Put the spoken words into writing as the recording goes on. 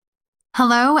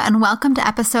Hello, and welcome to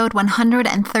episode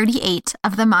 138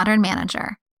 of The Modern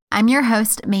Manager. I'm your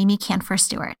host, Mamie Kanfer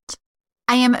Stewart.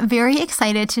 I am very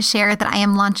excited to share that I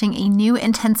am launching a new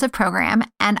intensive program,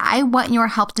 and I want your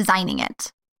help designing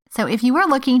it. So if you are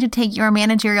looking to take your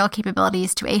managerial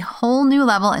capabilities to a whole new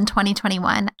level in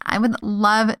 2021, I would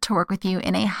love to work with you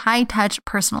in a high-touch,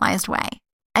 personalized way.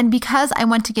 And because I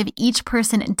want to give each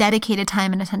person dedicated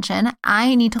time and attention,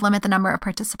 I need to limit the number of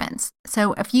participants.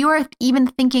 So if you are even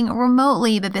thinking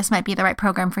remotely that this might be the right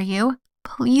program for you,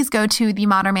 please go to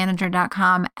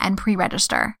themodernmanager.com and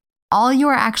pre-register. All you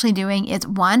are actually doing is,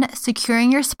 one,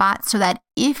 securing your spot so that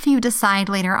if you decide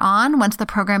later on, once the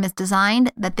program is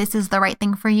designed, that this is the right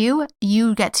thing for you,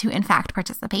 you get to, in fact,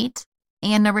 participate.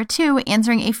 And number two,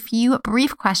 answering a few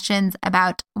brief questions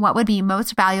about what would be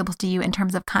most valuable to you in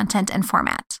terms of content and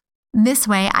format. This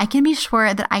way, I can be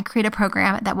sure that I create a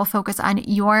program that will focus on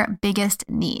your biggest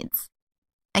needs.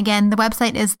 Again, the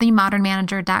website is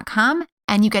themodernmanager.com,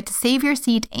 and you get to save your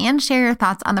seat and share your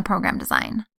thoughts on the program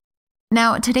design.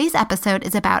 Now, today's episode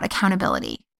is about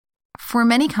accountability. For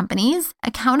many companies,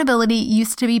 accountability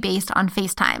used to be based on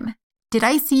FaceTime. Did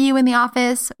I see you in the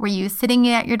office? Were you sitting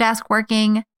at your desk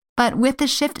working? But with the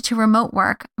shift to remote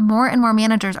work, more and more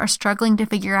managers are struggling to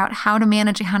figure out how to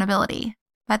manage accountability.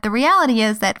 But the reality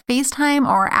is that FaceTime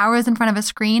or hours in front of a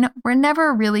screen were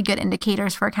never really good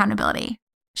indicators for accountability.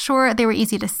 Sure, they were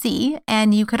easy to see,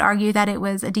 and you could argue that it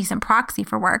was a decent proxy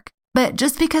for work. But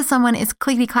just because someone is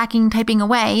clickety-clacking typing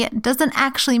away doesn't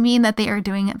actually mean that they are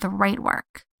doing the right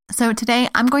work. So today,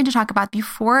 I'm going to talk about the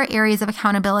 4 areas of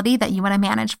accountability that you want to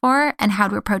manage for and how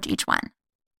to approach each one.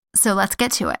 So let's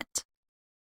get to it.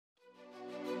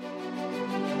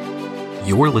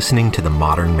 You're listening to The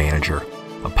Modern Manager,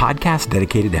 a podcast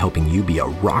dedicated to helping you be a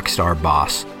rockstar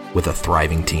boss with a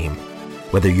thriving team.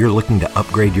 Whether you're looking to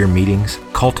upgrade your meetings,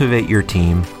 cultivate your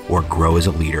team, or grow as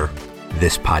a leader,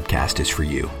 this podcast is for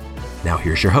you. Now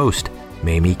here's your host,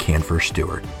 Mamie Kanfer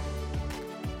Stewart.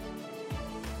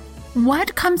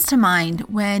 What comes to mind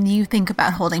when you think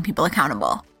about holding people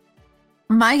accountable?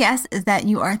 My guess is that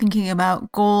you are thinking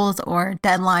about goals or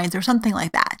deadlines or something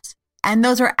like that. And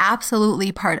those are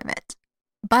absolutely part of it.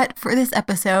 But for this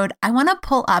episode, I want to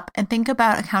pull up and think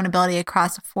about accountability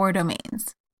across 4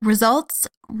 domains: results,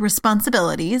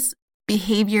 responsibilities,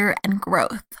 behavior, and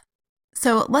growth.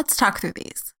 So let's talk through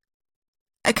these.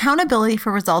 Accountability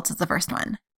for results is the first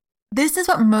one. This is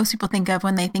what most people think of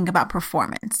when they think about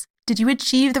performance. Did you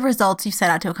achieve the results you set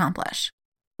out to accomplish?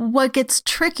 What gets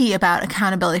tricky about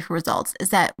accountability for results is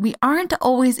that we aren't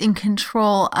always in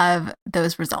control of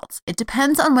those results. It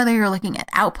depends on whether you're looking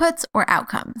at outputs or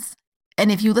outcomes. And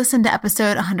if you listen to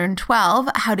episode 112,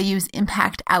 How to Use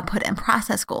Impact, Output, and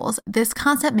Process Goals, this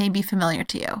concept may be familiar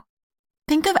to you.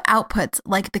 Think of outputs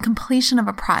like the completion of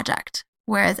a project,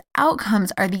 whereas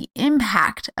outcomes are the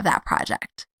impact of that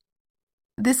project.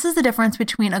 This is the difference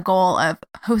between a goal of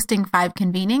hosting 5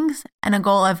 convenings and a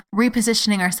goal of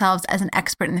repositioning ourselves as an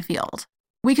expert in the field.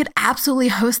 We could absolutely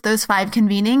host those 5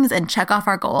 convenings and check off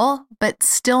our goal, but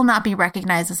still not be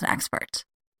recognized as an expert.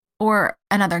 Or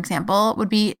another example would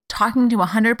be talking to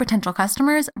 100 potential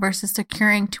customers versus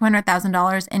securing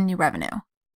 $200,000 in new revenue.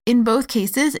 In both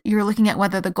cases, you're looking at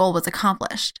whether the goal was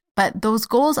accomplished, but those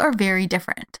goals are very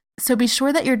different. So be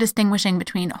sure that you're distinguishing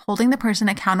between holding the person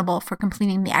accountable for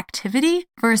completing the activity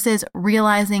versus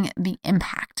realizing the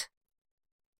impact.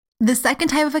 The second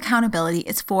type of accountability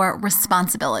is for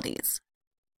responsibilities.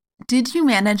 Did you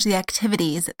manage the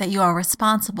activities that you are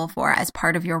responsible for as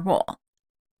part of your role?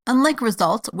 Unlike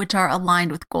results, which are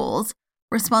aligned with goals,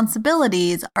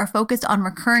 responsibilities are focused on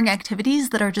recurring activities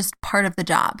that are just part of the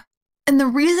job. And the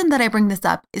reason that I bring this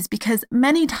up is because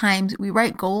many times we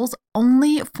write goals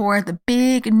only for the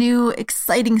big, new,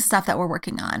 exciting stuff that we're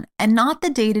working on, and not the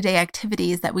day-to-day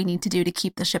activities that we need to do to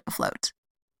keep the ship afloat.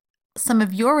 Some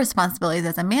of your responsibilities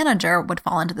as a manager would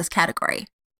fall into this category.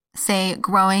 Say,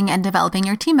 growing and developing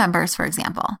your team members, for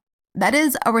example. That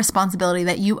is a responsibility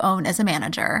that you own as a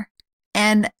manager,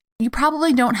 and you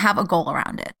probably don't have a goal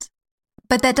around it.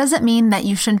 But that doesn't mean that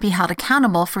you shouldn't be held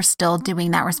accountable for still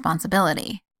doing that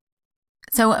responsibility.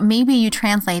 So maybe you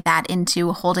translate that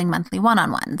into holding monthly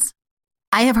one-on-ones.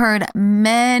 I have heard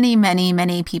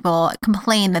many people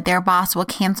complain that their boss will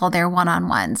cancel their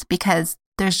one-on-ones because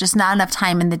there's just not enough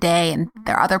time in the day and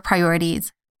there are other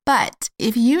priorities. But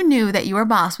if you knew that your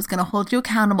boss was going to hold you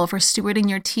accountable for stewarding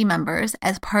your team members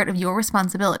as part of your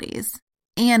responsibilities,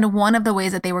 and one of the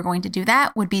ways that they were going to do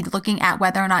that would be looking at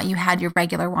whether or not you had your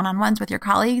regular one-on-ones with your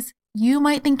colleagues, you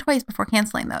might think twice before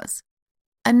canceling those.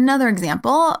 Another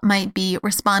example might be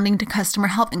responding to customer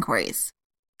help inquiries.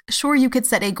 Sure, you could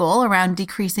set a goal around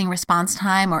decreasing response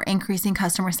time or increasing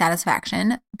customer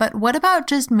satisfaction, but what about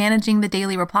just managing the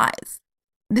daily replies?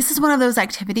 This is one of those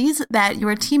activities that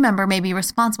your team member may be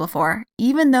responsible for,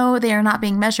 even though they are not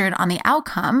being measured on the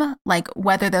outcome, like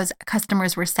whether those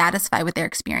customers were satisfied with their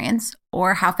experience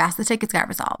or how fast the tickets got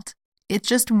resolved. It's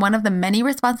just one of the many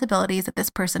responsibilities that this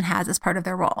person has as part of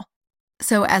their role.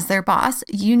 So as their boss,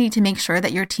 you need to make sure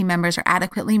that your team members are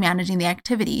adequately managing the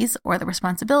activities or the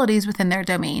responsibilities within their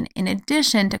domain, in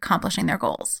addition to accomplishing their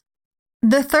goals.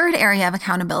 The third area of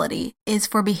accountability is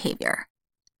for behavior.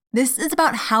 This is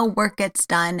about how work gets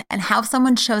done and how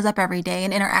someone shows up every day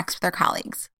and interacts with their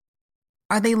colleagues.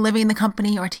 Are they living the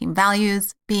company or team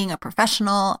values, being a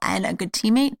professional and a good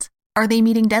teammate? Are they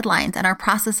meeting deadlines and are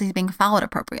processes being followed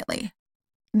appropriately?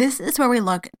 This is where we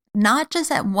look not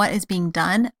just at what is being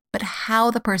done, but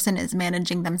how the person is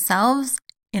managing themselves,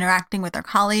 interacting with their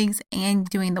colleagues, and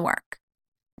doing the work.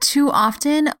 Too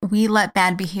often, we let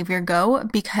bad behavior go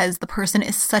because the person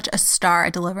is such a star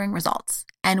at delivering results,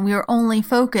 and we are only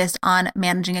focused on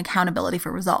managing accountability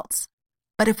for results.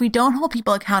 But if we don't hold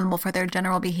people accountable for their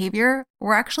general behavior,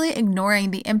 we're actually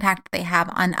ignoring the impact they have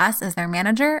on us as their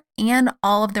manager and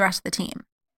all of the rest of the team.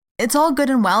 It's all good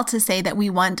and well to say that we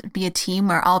want to be a team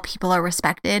where all people are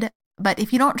respected, but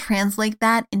if you don't translate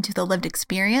that into the lived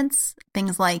experience,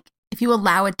 things like if you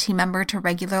allow a team member to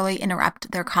regularly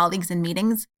interrupt their colleagues in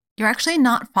meetings, you're actually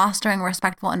not fostering a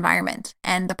respectful environment,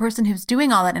 and the person who's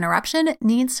doing all that interruption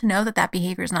needs to know that that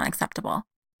behavior is not acceptable.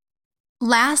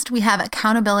 Last, we have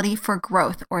accountability for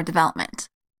growth or development.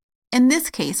 In this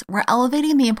case, we're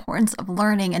elevating the importance of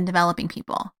learning and developing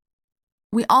people.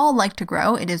 We all like to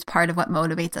grow. It is part of what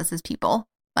motivates us as people.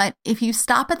 But if you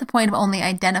stop at the point of only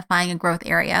identifying a growth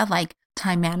area like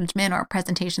time management or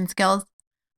presentation skills,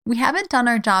 we haven't done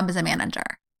our job as a manager.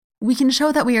 We can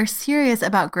show that we are serious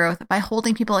about growth by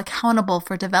holding people accountable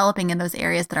for developing in those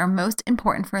areas that are most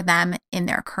important for them in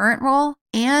their current role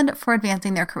and for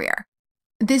advancing their career.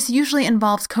 This usually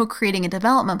involves co-creating a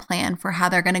development plan for how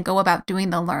they're going to go about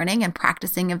doing the learning and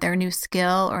practicing of their new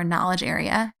skill or knowledge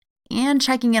area, and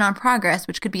checking in on progress,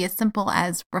 which could be as simple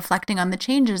as reflecting on the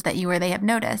changes that you or they have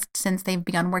noticed since they've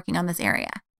begun working on this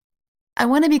area. I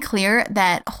want to be clear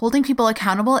that holding people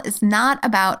accountable is not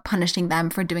about punishing them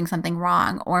for doing something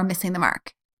wrong or missing the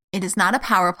mark. It is not a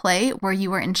power play where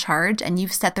you are in charge and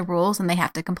you've set the rules and they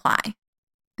have to comply.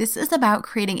 This is about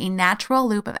creating a natural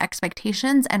loop of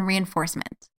expectations and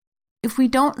reinforcement. If we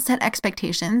don't set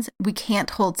expectations, we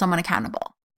can't hold someone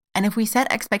accountable. And if we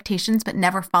set expectations but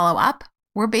never follow up,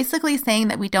 we're basically saying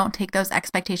that we don't take those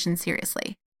expectations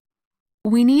seriously.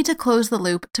 We need to close the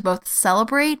loop to both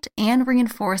celebrate and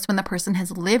reinforce when the person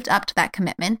has lived up to that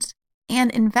commitment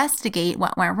and investigate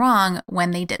what went wrong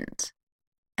when they didn't.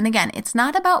 And again, it's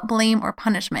not about blame or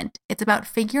punishment. It's about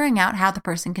figuring out how the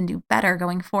person can do better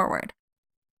going forward.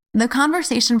 The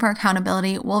conversation for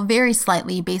accountability will vary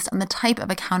slightly based on the type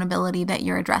of accountability that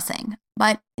you're addressing.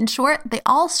 But in short, they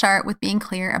all start with being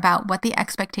clear about what the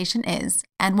expectation is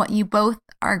and what you both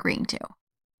are agreeing to.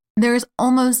 There's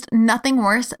almost nothing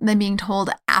worse than being told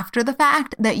after the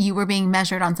fact that you were being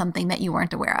measured on something that you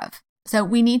weren't aware of. So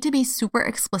we need to be super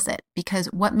explicit because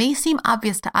what may seem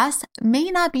obvious to us may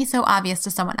not be so obvious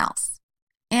to someone else.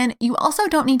 And you also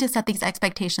don't need to set these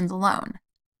expectations alone.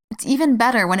 It's even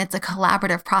better when it's a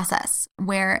collaborative process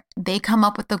where they come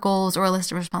up with the goals or a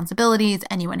list of responsibilities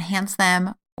and you enhance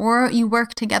them, or you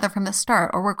work together from the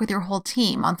start or work with your whole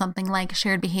team on something like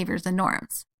shared behaviors and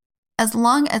norms. As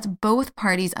long as both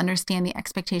parties understand the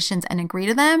expectations and agree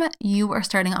to them, you are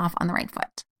starting off on the right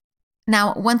foot.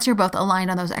 Now, once you're both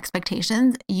aligned on those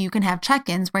expectations, you can have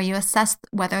check-ins where you assess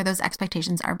whether those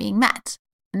expectations are being met.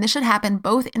 And this should happen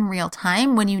both in real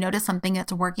time when you notice something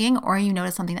that's working or you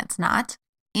notice something that's not,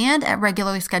 and at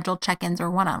regularly scheduled check-ins or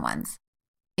one-on-ones.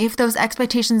 If those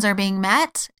expectations are being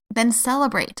met, then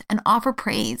celebrate and offer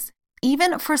praise.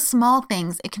 Even for small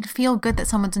things, it can feel good that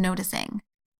someone's noticing.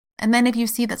 And then if you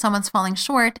see that someone's falling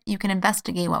short, you can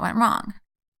investigate what went wrong.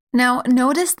 Now,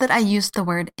 notice that I used the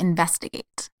word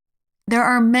investigate. There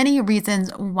are many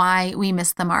reasons why we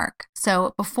miss the mark.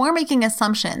 So before making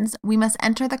assumptions, we must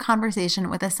enter the conversation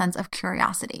with a sense of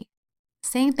curiosity.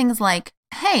 Saying things like,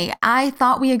 hey, I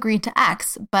thought we agreed to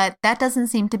X, but that doesn't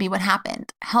seem to be what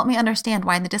happened. Help me understand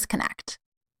why the disconnect.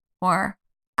 Or,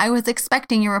 I was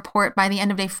expecting your report by the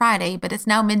end of day Friday, but it's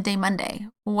now midday Monday.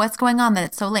 What's going on that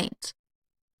it's so late?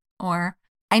 Or,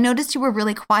 I noticed you were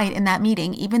really quiet in that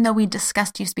meeting, even though we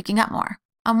discussed you speaking up more.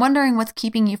 I'm wondering what's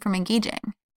keeping you from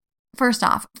engaging. First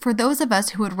off, for those of us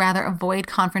who would rather avoid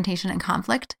confrontation and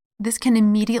conflict, this can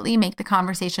immediately make the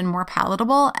conversation more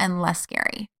palatable and less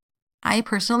scary. I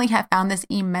personally have found this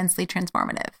immensely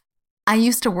transformative. I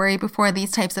used to worry before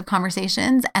these types of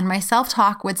conversations, and my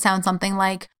self-talk would sound something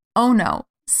like, oh no,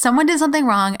 someone did something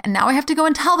wrong, and now I have to go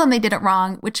and tell them they did it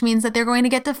wrong, which means that they're going to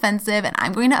get defensive, and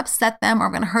I'm going to upset them, or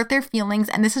I'm going to hurt their feelings,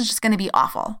 and this is just going to be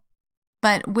awful.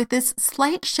 But with this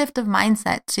slight shift of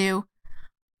mindset to,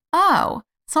 oh,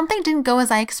 something didn't go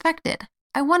as I expected.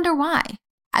 I wonder why.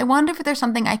 I wonder if there's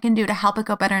something I can do to help it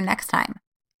go better next time.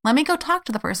 Let me go talk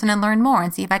to the person and learn more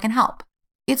and see if I can help.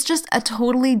 It's just a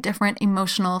totally different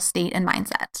emotional state and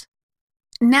mindset.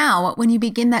 Now, when you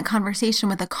begin that conversation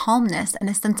with a calmness and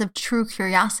a sense of true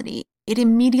curiosity, it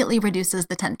immediately reduces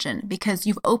the tension because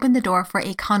you've opened the door for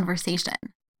a conversation.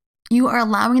 You are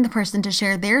allowing the person to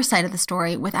share their side of the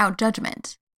story without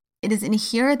judgment. It is in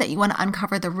here that you want to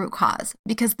uncover the root cause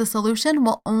because the solution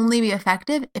will only be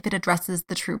effective if it addresses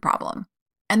the true problem.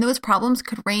 And those problems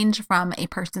could range from a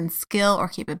person's skill or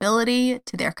capability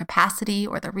to their capacity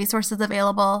or the resources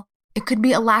available. It could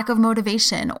be a lack of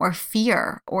motivation or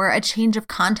fear or a change of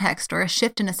context or a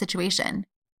shift in a situation.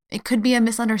 It could be a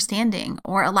misunderstanding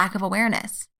or a lack of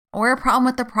awareness or a problem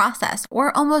with the process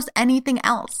or almost anything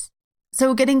else.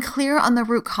 So getting clear on the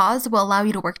root cause will allow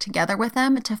you to work together with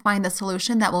them to find the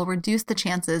solution that will reduce the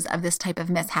chances of this type of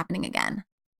miss happening again.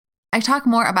 I talk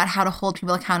more about how to hold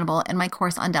people accountable in my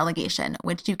course on delegation,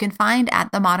 which you can find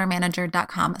at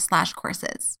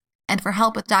themodernmanager.com/courses. And for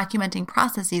help with documenting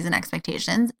processes and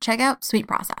expectations, check out Sweet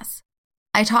Process.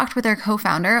 I talked with their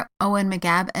co-founder, Owen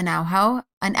McGab-Anauho,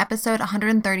 on episode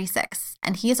 136,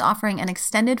 and he is offering an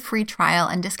extended free trial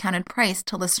and discounted price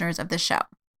to listeners of this show.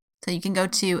 So you can go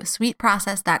to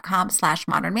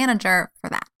sweetprocess.com/modernmanager for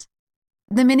that.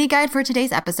 The mini guide for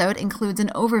today's episode includes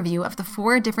an overview of the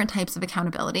 4 different types of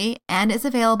accountability and is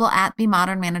available at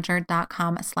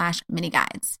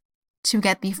themodernmanager.com/mini-guides. To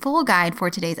get the full guide for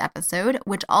today's episode,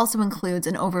 which also includes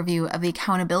an overview of the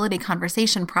accountability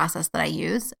conversation process that I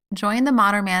use, join the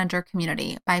Modern Manager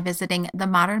community by visiting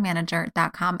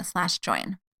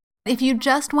themodernmanager.com/join. If you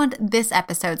just want this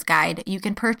episode's guide, you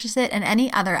can purchase it and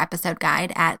any other episode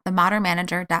guide at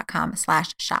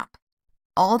themodernmanager.com/shop.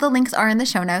 All the links are in the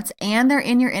show notes, and they're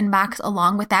in your inbox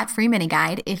along with that free mini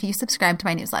guide if you subscribe to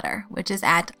my newsletter, which is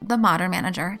at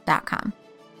themodernmanager.com.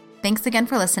 Thanks again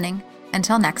for listening.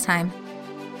 Until next time.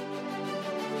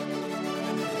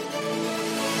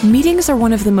 Meetings are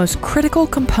one of the most critical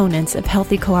components of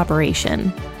healthy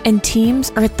collaboration, and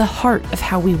teams are at the heart of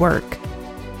how we work.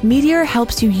 Meteor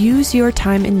helps you use your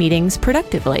time in meetings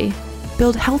productively,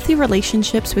 build healthy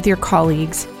relationships with your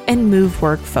colleagues, and move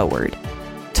work forward.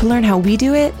 To learn how we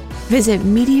do it, visit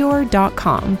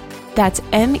meteor.com. That's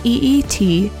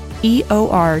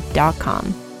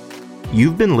MEETEOR.com.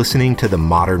 You've been listening to The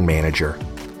Modern Manager.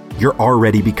 You're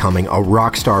already becoming a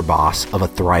rock star boss of a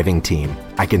thriving team,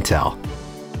 I can tell.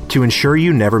 To ensure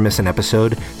you never miss an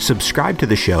episode, subscribe to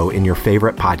the show in your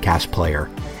favorite podcast player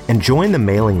and join the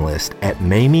mailing list at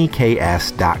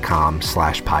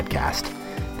mamieks.com/podcast.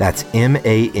 That's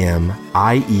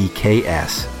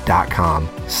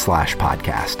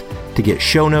MAMIEKS.com/podcast to get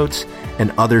show notes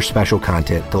and other special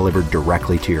content delivered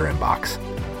directly to your inbox.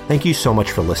 Thank you so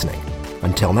much for listening.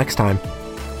 Until next time.